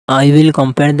I will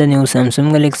compare the new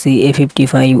Samsung Galaxy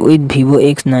A55 with Vivo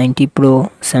X90 Pro.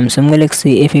 Samsung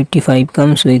Galaxy A55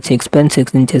 comes with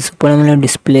 6.6 inches Super AMOLED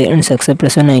display and success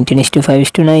ratio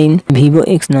 19:5:9. Vivo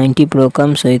X90 Pro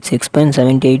comes with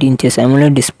 6.78 inches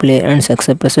AMOLED display and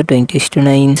success ratio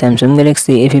 20:9. Samsung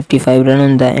Galaxy A55 run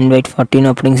on the Android 14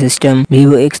 operating system.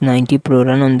 Vivo X90 Pro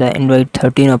run on the Android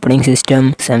 13 operating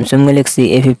system. Samsung Galaxy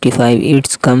A55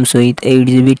 it comes with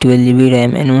 8GB, 12GB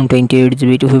RAM and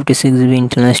 128GB to 56GB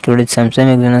internal storage. Samsung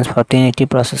Exynos 1480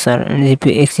 processor and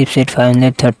GPX chipset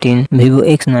 513. Vivo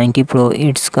X90 Pro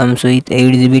it comes with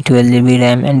 8GB, 12GB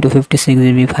RAM and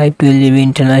 256GB, 512GB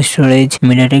internal storage.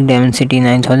 MediaTek Dimensity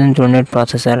 9200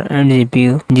 processor and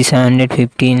GPU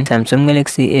G715. Samsung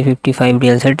Galaxy A55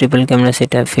 real set triple camera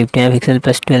setup 50MP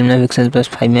plus 12MP plus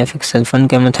 5MP front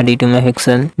camera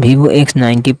 32MP. Vivo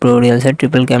X90 Pro real set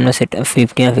triple camera setup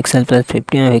 50MP plus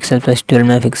 50MP plus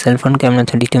 12MP front camera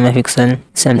 32MP.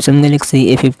 Samsung Galaxy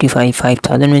A55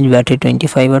 5000 mAh battery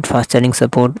 25W fast charging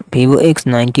support. Vivo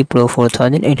X90 Pro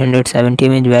 4870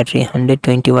 mAh battery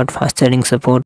 120W fast charging support.